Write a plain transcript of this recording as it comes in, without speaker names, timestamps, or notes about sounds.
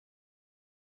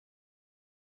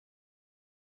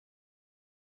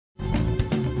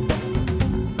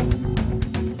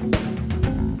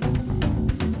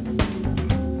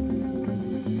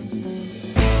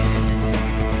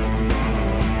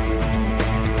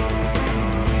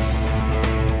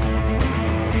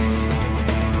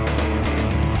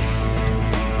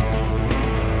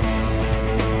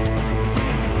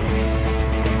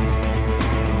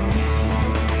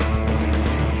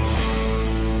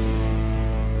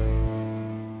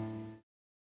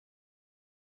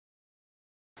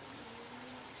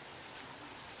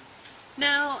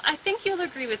Now, I think you'll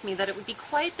agree with me that it would be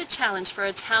quite the challenge for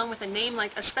a town with a name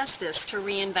like Asbestos to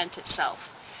reinvent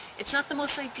itself. It's not the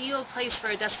most ideal place for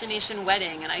a destination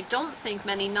wedding, and I don't think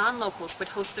many non-locals would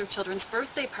host their children's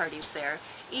birthday parties there,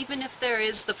 even if there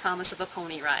is the promise of a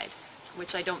pony ride,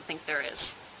 which I don't think there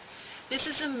is. This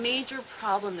is a major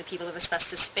problem the people of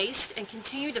Asbestos faced and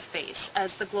continue to face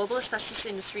as the global asbestos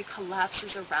industry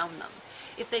collapses around them.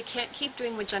 If they can't keep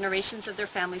doing what generations of their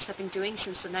families have been doing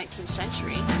since the 19th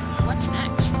century, what's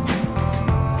next?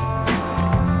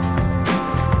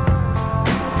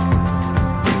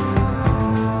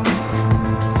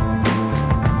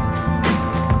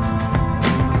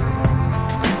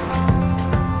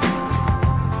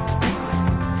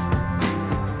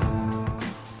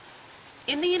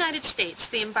 In the United States,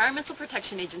 the Environmental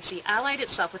Protection Agency allied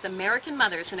itself with American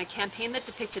mothers in a campaign that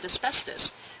depicted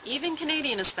asbestos, even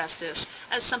Canadian asbestos,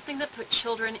 as something that put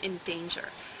children in danger.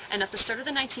 And at the start of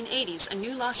the 1980s, a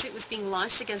new lawsuit was being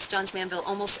launched against Johns Manville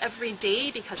almost every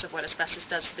day because of what asbestos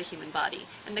does to the human body,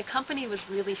 and the company was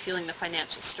really feeling the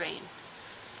financial strain.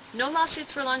 No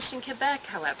lawsuits were launched in Quebec,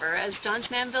 however, as Johns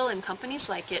Manville and companies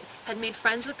like it had made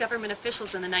friends with government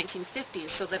officials in the 1950s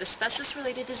so that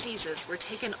asbestos-related diseases were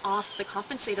taken off the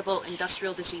compensatable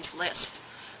industrial disease list.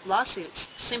 Lawsuits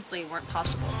simply weren't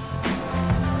possible.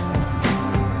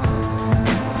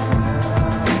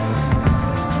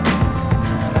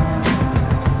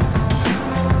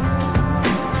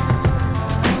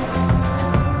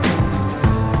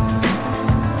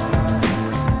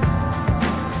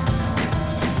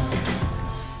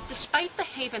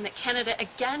 That Canada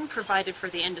again provided for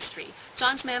the industry,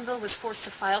 Johns Manville was forced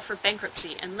to file for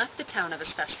bankruptcy and left the town of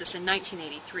Asbestos in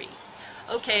 1983.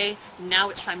 Okay, now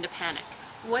it's time to panic.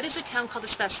 What is a town called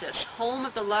Asbestos, home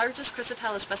of the largest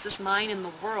chrysotile asbestos mine in the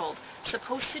world,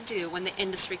 supposed to do when the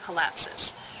industry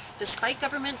collapses? Despite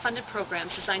government-funded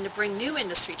programs designed to bring new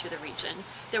industry to the region,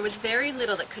 there was very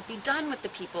little that could be done with the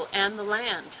people and the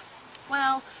land.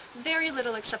 Well, very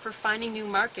little except for finding new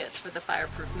markets for the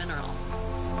fireproof mineral.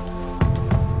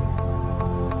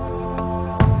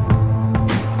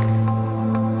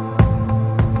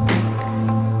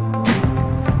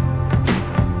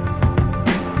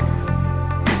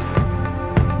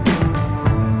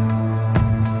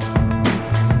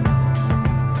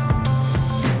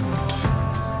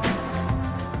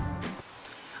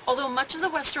 Although much of the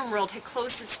Western world had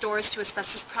closed its doors to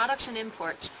asbestos products and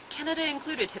imports, Canada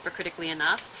included, hypocritically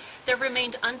enough, there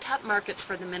remained untapped markets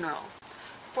for the mineral.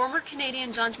 Former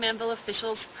Canadian Johns Manville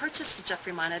officials purchased the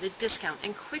Jeffrey mine at a discount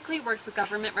and quickly worked with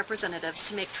government representatives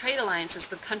to make trade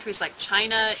alliances with countries like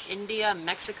China, India,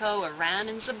 Mexico, Iran,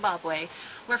 and Zimbabwe,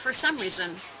 where for some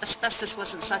reason, asbestos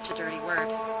wasn't such a dirty word.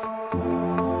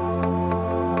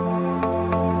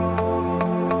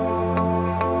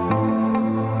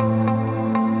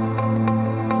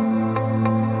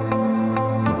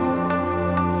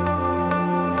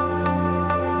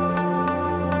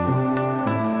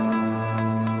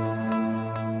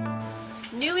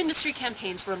 New industry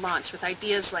campaigns were launched with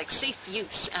ideas like safe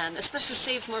use and asbestos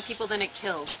saves more people than it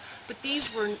kills, but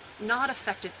these were not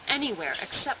effective anywhere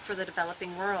except for the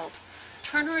developing world.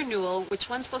 Turner Renewal, which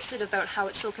once boasted about how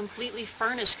it so completely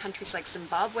furnished countries like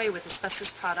Zimbabwe with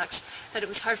asbestos products that it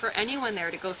was hard for anyone there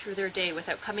to go through their day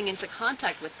without coming into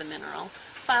contact with the mineral,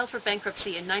 filed for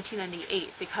bankruptcy in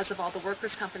 1998 because of all the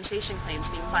workers' compensation claims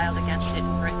being filed against it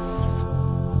in Britain.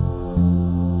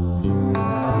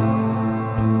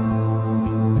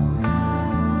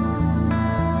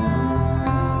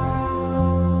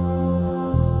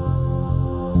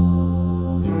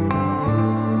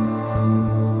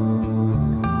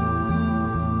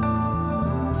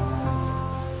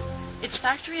 Its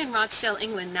factory in Rochdale,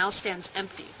 England now stands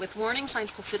empty, with warning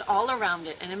signs posted all around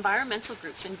it and environmental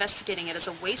groups investigating it as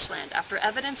a wasteland after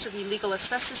evidence of illegal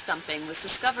asbestos dumping was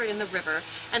discovered in the river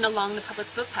and along the public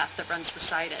footpath that runs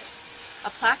beside it. A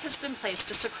plaque has been placed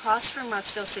just across from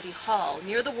Rochdale City Hall,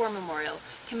 near the War Memorial,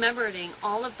 commemorating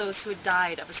all of those who had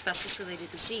died of asbestos-related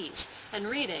disease, and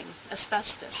reading,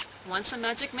 "Asbestos, once a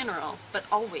magic mineral, but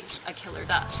always a killer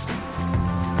dust."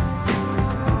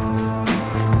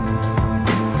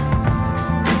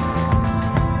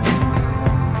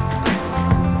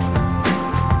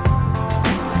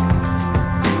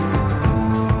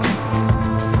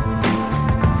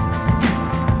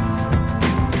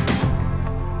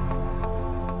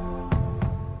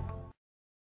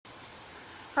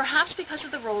 Perhaps because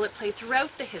of the role it played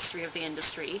throughout the history of the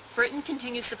industry, Britain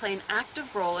continues to play an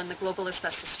active role in the global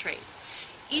asbestos trade.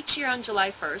 Each year on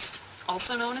July 1st,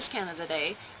 also known as Canada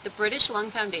Day, the British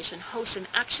Lung Foundation hosts an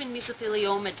Action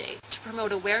Mesothelioma Day to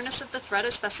promote awareness of the threat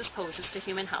asbestos poses to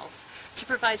human health, to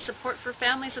provide support for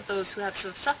families of those who have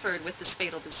suffered with this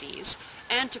fatal disease,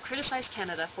 and to criticize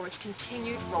Canada for its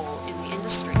continued role in the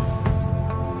industry.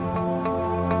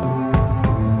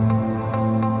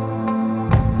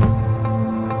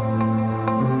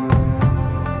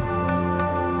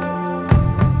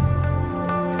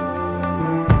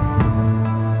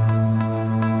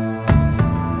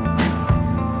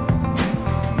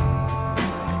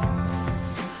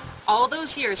 All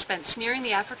those years spent smearing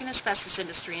the African asbestos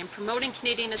industry and promoting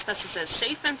Canadian asbestos as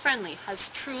safe and friendly has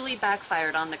truly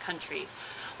backfired on the country.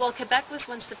 While Quebec was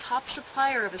once the top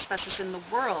supplier of asbestos in the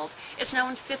world, it's now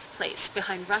in 5th place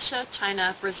behind Russia,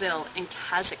 China, Brazil, and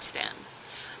Kazakhstan.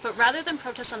 But rather than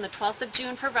protest on the 12th of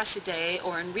June for Russia Day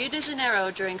or in Rio de Janeiro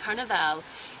during Carnival,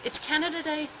 it's Canada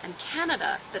Day and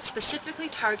Canada that specifically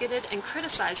targeted and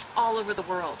criticized all over the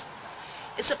world.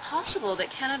 Is it possible that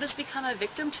Canada's become a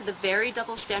victim to the very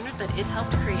double standard that it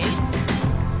helped create?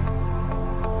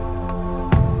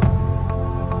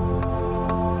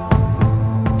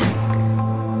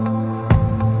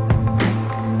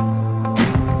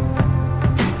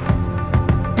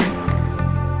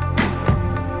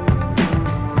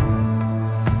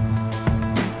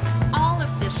 All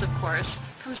of this, of course,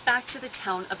 comes back to the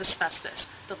town of Asbestos,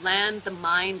 the land, the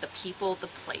mine, the people, the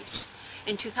place.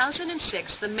 In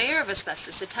 2006, the mayor of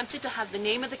Asbestos attempted to have the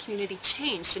name of the community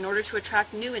changed in order to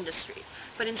attract new industry,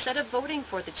 but instead of voting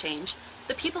for the change,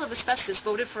 the people of Asbestos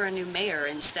voted for a new mayor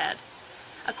instead.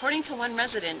 According to one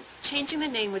resident, changing the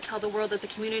name would tell the world that the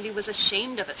community was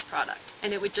ashamed of its product,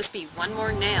 and it would just be one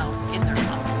more nail in their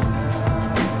coffin.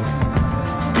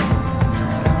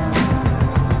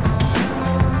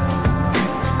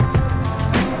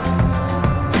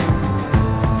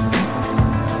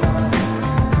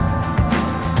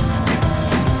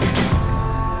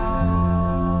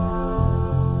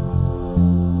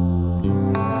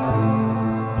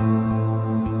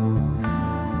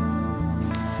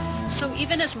 So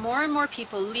even as more and more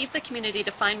people leave the community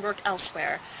to find work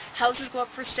elsewhere, houses go up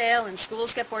for sale and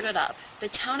schools get boarded up, the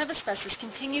town of Asbestos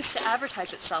continues to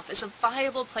advertise itself as a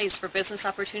viable place for business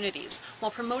opportunities while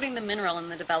promoting the mineral in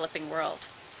the developing world.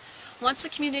 Once a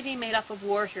community made up of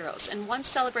war heroes and once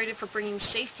celebrated for bringing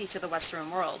safety to the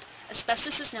Western world,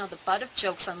 Asbestos is now the butt of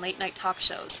jokes on late-night talk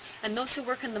shows, and those who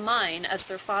work in the mine, as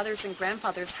their fathers and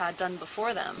grandfathers had done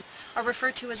before them, are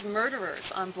referred to as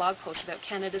murderers on blog posts about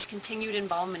Canada's continued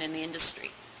involvement in the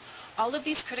industry. All of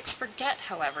these critics forget,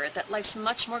 however, that life's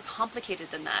much more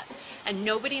complicated than that, and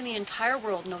nobody in the entire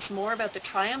world knows more about the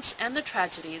triumphs and the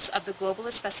tragedies of the global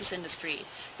asbestos industry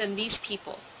than these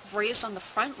people, raised on the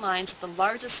front lines of the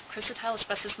largest chrysotile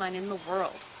asbestos mine in the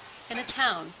world, in a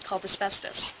town called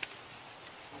Asbestos.